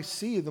more I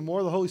see, the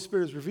more the Holy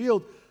Spirit is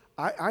revealed,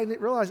 I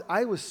didn't realize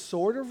I was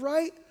sort of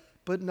right,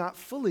 but not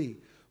fully,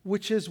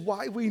 which is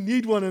why we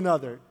need one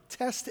another.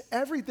 Test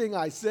everything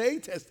I say,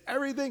 test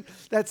everything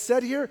that's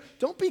said here.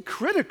 Don't be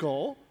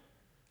critical,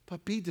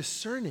 but be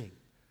discerning.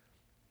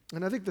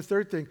 And I think the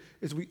third thing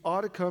is we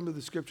ought to come to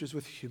the scriptures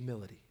with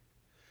humility.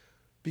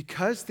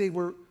 Because they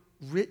were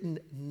written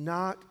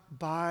not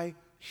by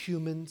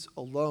humans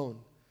alone.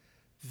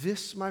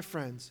 This, my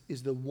friends,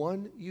 is the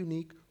one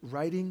unique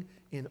writing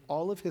in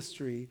all of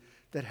history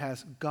that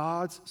has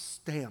God's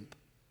stamp.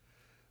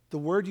 The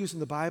word used in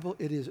the Bible,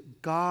 it is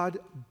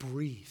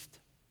God-breathed.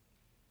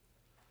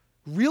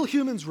 Real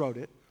humans wrote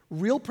it,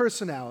 real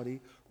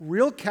personality,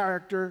 real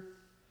character,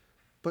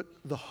 but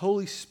the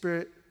Holy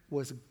Spirit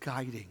was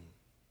guiding.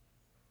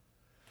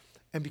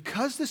 And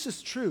because this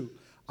is true,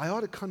 I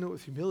ought to come to it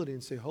with humility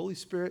and say, Holy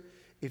Spirit,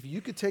 if you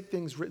could take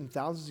things written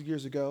thousands of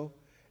years ago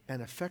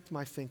and affect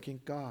my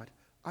thinking, God,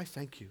 I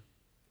thank you.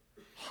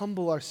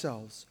 Humble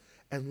ourselves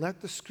and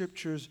let the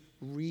scriptures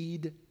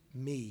read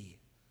me.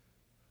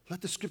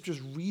 Let the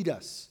scriptures read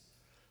us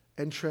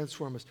and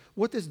transform us.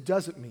 What this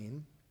doesn't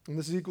mean, and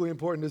this is equally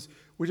important, is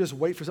we just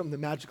wait for something to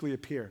magically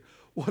appear.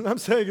 What I'm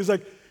saying is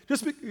like,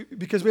 just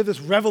because we have this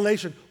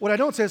revelation, what I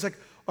don't say is like,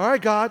 all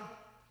right, God,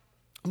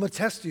 I'm going to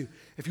test you.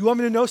 If you want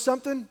me to know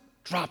something,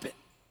 drop it.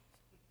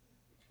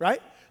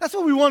 Right? That's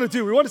what we want to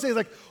do. We want to say,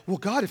 like, well,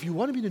 God, if you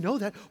wanted me to know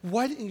that,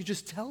 why didn't you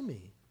just tell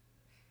me?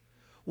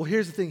 Well,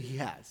 here's the thing he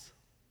has.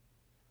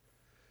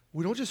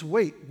 We don't just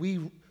wait.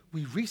 We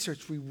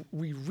research,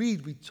 we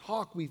read, we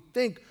talk, we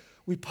think,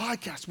 we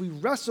podcast, we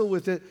wrestle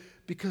with it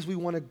because we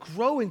want to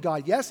grow in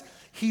God. Yes,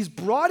 he's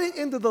brought it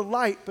into the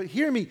light, but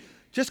hear me,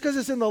 just because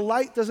it's in the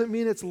light doesn't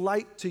mean it's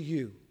light to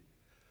you.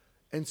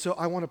 And so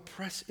I want to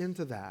press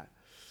into that.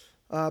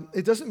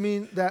 It doesn't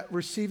mean that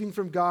receiving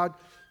from God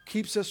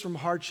keeps us from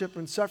hardship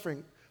and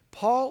suffering.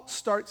 Paul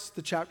starts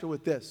the chapter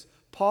with this.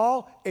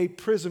 Paul, a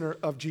prisoner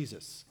of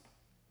Jesus.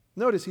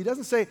 Notice, he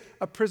doesn't say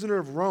a prisoner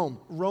of Rome.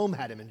 Rome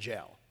had him in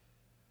jail.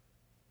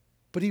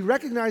 But he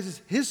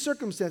recognizes his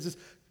circumstances.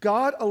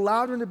 God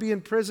allowed him to be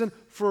in prison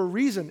for a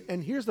reason.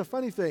 And here's the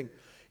funny thing.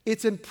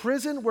 It's in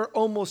prison where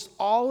almost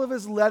all of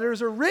his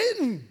letters are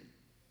written.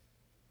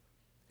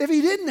 If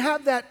he didn't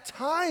have that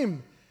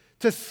time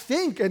to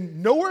think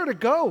and know where to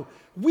go,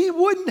 we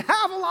wouldn't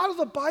have a lot of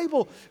the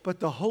Bible. But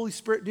the Holy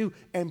Spirit knew,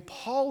 and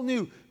Paul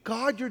knew,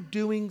 God, you're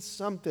doing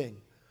something.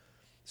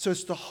 So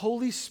it's the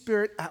Holy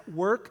Spirit at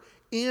work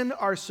in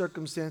our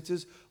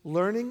circumstances.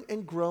 Learning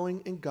and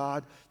growing in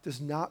God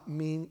does not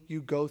mean you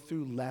go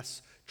through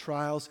less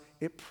trials.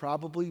 It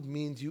probably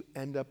means you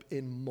end up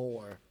in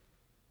more.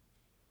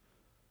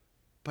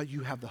 But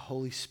you have the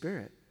Holy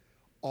Spirit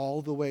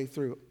all the way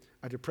through.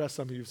 I depressed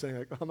some of you saying,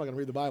 like, oh, I'm not going to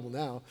read the Bible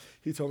now.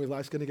 He told me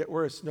life's going to get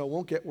worse. No, it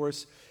won't get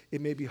worse.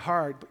 It may be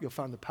hard, but you'll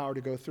find the power to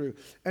go through.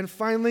 And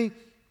finally,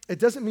 it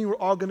doesn't mean we're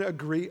all going to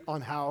agree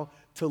on how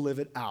to live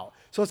it out.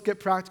 So let's get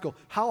practical.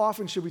 How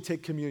often should we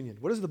take communion?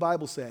 What does the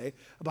Bible say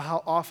about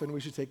how often we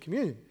should take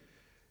communion?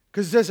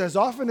 Because it says, as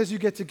often as you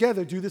get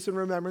together, do this in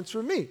remembrance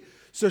for me.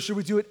 So should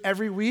we do it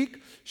every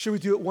week? Should we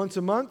do it once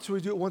a month? Should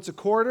we do it once a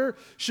quarter?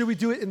 Should we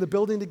do it in the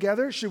building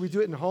together? Should we do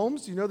it in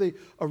homes? You know, they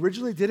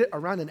originally did it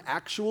around an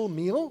actual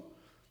meal.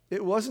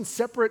 It wasn't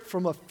separate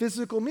from a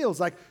physical meal. It's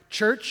like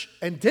church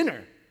and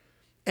dinner.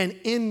 And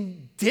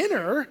in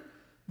dinner,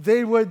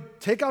 they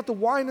would take out the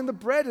wine and the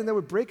bread and they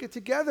would break it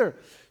together.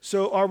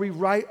 So are we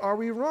right? Are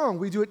we wrong?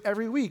 We do it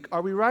every week.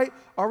 Are we right?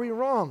 Are we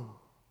wrong?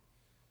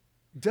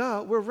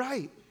 Duh, we're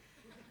right.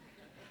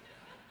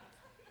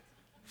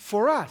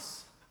 For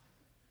us.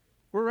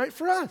 We're right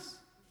for us.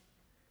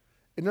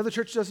 Another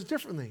church does it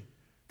differently.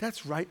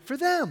 That's right for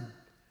them.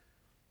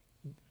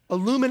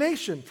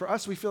 Illumination. For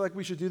us, we feel like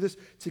we should do this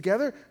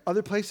together.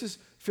 Other places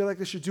feel like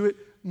they should do it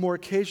more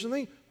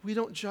occasionally. We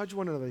don't judge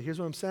one another. Here's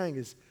what I'm saying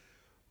is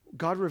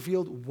God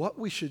revealed what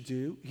we should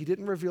do. He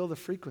didn't reveal the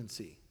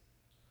frequency.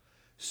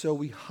 So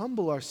we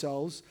humble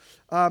ourselves.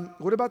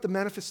 What about the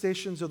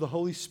manifestations of the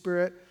Holy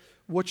Spirit?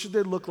 What should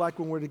they look like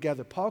when we're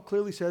together? Paul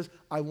clearly says,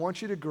 I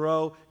want you to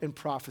grow in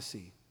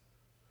prophecy.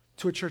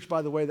 To a church,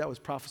 by the way, that was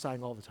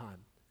prophesying all the time.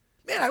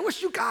 Man, I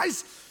wish you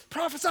guys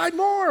prophesied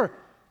more.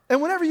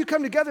 And whenever you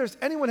come together, if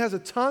anyone has a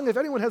tongue, if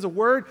anyone has a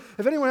word,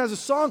 if anyone has a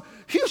song,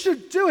 you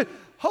should do it.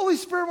 Holy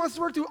Spirit wants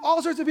to work through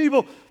all sorts of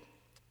people.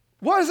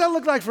 What does that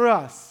look like for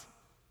us?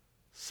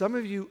 Some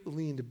of you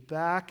leaned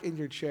back in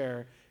your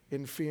chair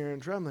in fear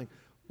and trembling.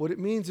 What it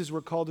means is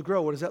we're called to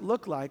grow. What does that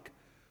look like?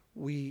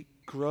 We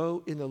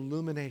grow in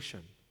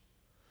illumination.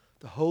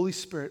 The Holy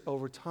Spirit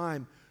over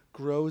time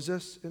grows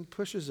us and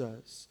pushes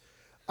us.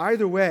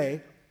 Either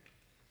way,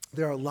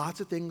 there are lots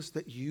of things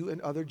that you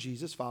and other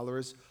Jesus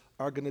followers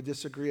are going to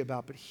disagree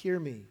about, but hear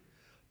me.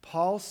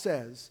 Paul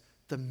says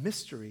the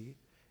mystery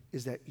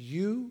is that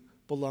you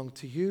belong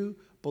to you,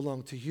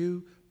 belong to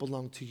you,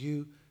 belong to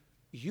you.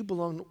 You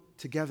belong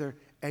together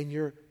and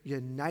you're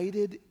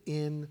united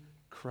in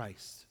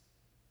Christ.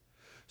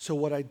 So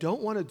what I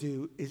don't want to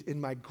do is in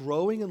my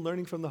growing and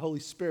learning from the Holy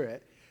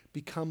Spirit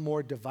become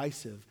more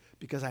divisive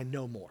because I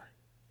know more.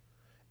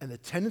 And the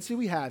tendency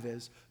we have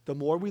is the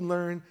more we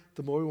learn,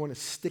 the more we want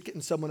to stick it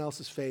in someone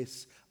else's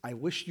face. I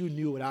wish you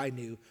knew what I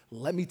knew.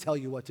 Let me tell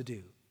you what to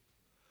do.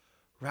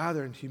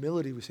 Rather, in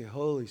humility, we say,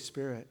 Holy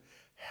Spirit,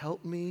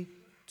 help me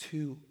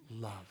to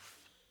love.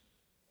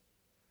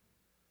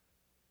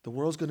 The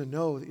world's going to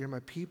know that you're my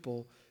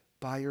people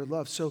by your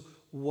love. So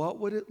what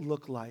would it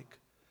look like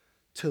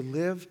to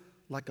live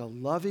like a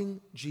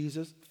loving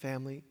Jesus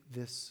family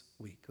this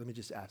week? Let me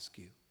just ask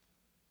you.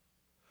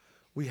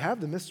 We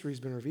have the mysteries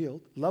been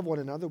revealed. Love one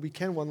another. We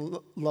can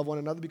love one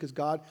another because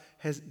God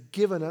has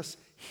given us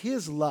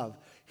his love.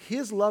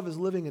 His love is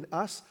living in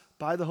us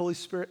by the Holy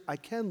Spirit. I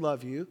can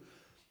love you.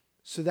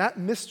 So that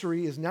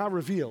mystery is now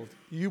revealed.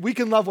 We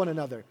can love one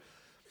another.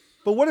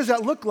 But what does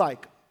that look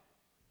like?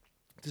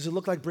 Does it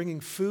look like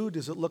bringing food?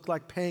 Does it look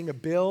like paying a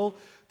bill?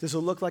 Does it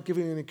look like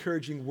giving an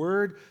encouraging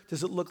word?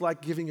 Does it look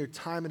like giving your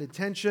time and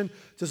attention?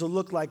 Does it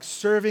look like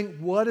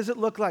serving? What does it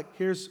look like?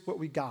 Here's what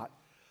we got.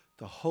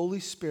 The Holy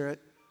Spirit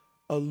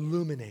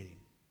illuminating.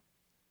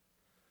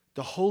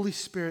 The Holy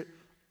Spirit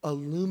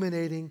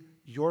illuminating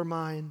your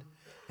mind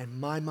and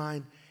my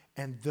mind.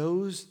 And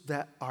those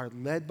that are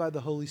led by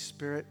the Holy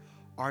Spirit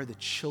are the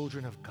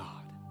children of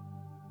God.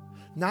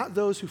 Not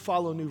those who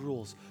follow new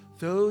rules.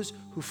 Those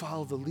who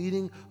follow the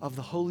leading of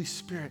the Holy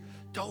Spirit,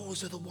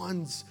 those are the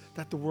ones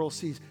that the world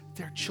sees.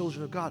 They're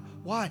children of God.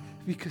 Why?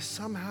 Because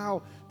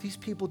somehow these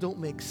people don't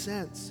make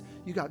sense.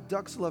 You got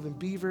ducks loving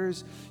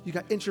beavers. You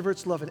got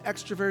introverts loving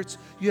extroverts.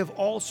 You have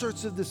all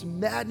sorts of this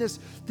madness.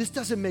 This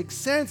doesn't make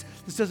sense.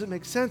 This doesn't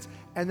make sense.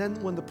 And then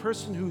when the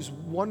person who's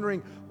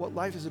wondering what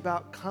life is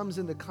about comes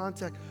into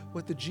contact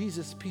with the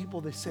Jesus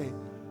people, they say,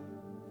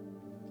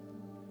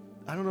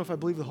 I don't know if I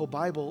believe the whole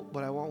Bible,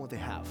 but I want what they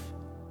have.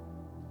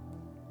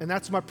 And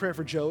that's my prayer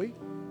for Joey.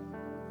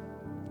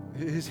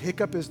 His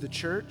hiccup is the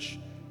church.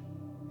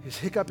 His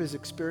hiccup is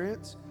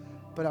experience.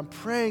 But I'm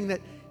praying that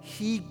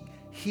he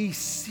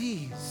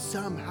sees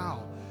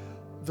somehow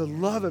the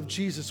love of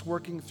Jesus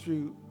working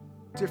through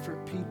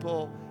different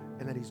people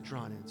and that he's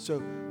drawn in. So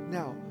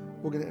now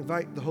we're going to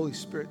invite the Holy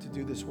Spirit to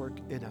do this work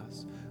in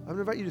us. I'm going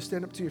to invite you to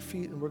stand up to your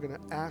feet and we're going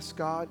to ask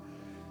God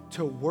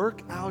to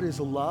work out his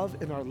love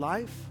in our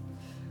life.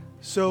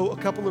 So a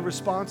couple of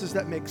responses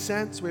that make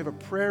sense. We have a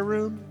prayer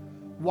room.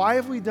 Why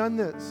have we done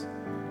this?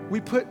 We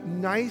put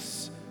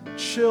nice,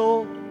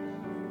 chill,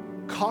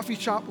 coffee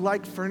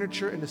shop-like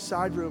furniture in the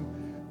side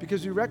room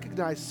because we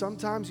recognize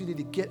sometimes you need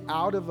to get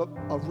out of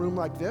a room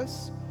like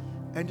this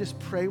and just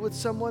pray with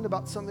someone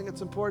about something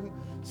that's important.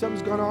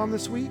 Something's gone on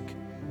this week.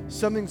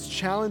 Something's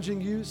challenging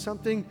you.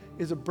 Something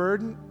is a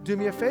burden. Do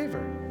me a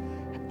favor.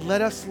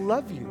 Let us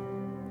love you.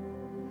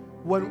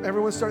 When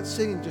everyone starts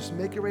singing, just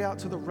make your way out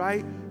to the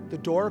right. The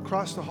door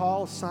across the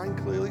hall, sign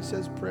clearly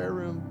says prayer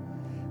room.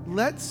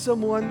 Let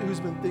someone who's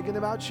been thinking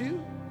about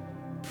you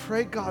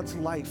pray God's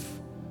life.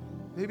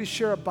 Maybe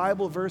share a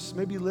Bible verse,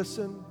 maybe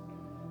listen.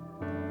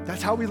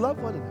 That's how we love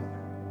one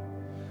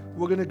another.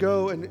 We're going to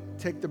go and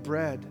take the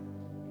bread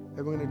and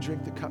we're going to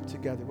drink the cup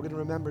together. We're going to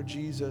remember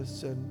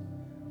Jesus, and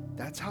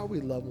that's how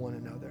we love one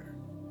another.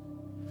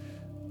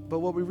 But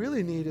what we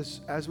really need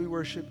is, as we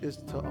worship, is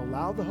to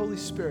allow the Holy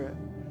Spirit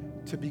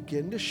to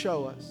begin to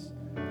show us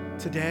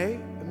today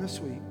and this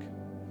week,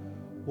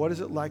 what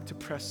is it like to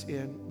press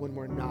in when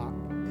we're not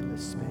in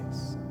this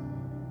space?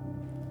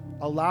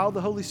 Allow the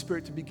Holy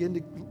Spirit to begin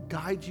to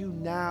guide you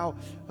now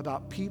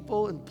about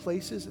people and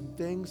places and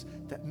things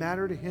that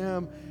matter to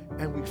him,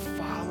 and we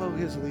follow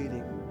his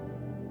leading.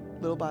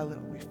 Little by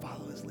little, we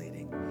follow his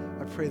leading.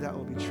 I pray that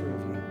will be true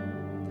of you.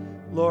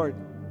 Lord,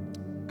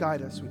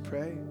 guide us, we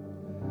pray.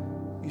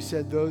 You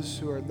said those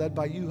who are led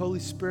by you, Holy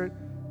Spirit,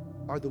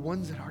 are the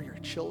ones that are your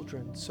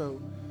children.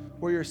 So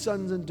we're your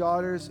sons and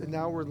daughters, and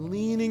now we're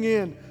leaning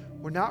in.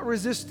 We're not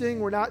resisting.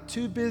 We're not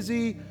too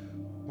busy.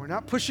 We're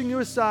not pushing you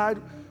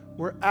aside.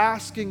 We're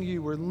asking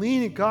you. We're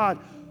leaning. God,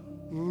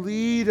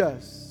 lead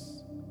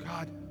us.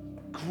 God,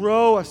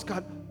 grow us.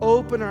 God,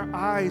 open our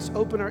eyes,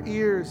 open our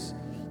ears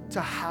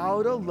to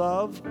how to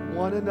love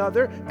one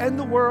another and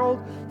the world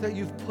that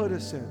you've put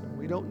us in.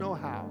 We don't know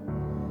how,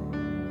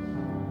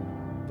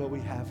 but we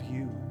have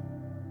you.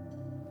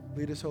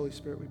 Lead us, Holy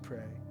Spirit, we pray.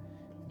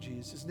 In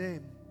Jesus'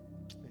 name.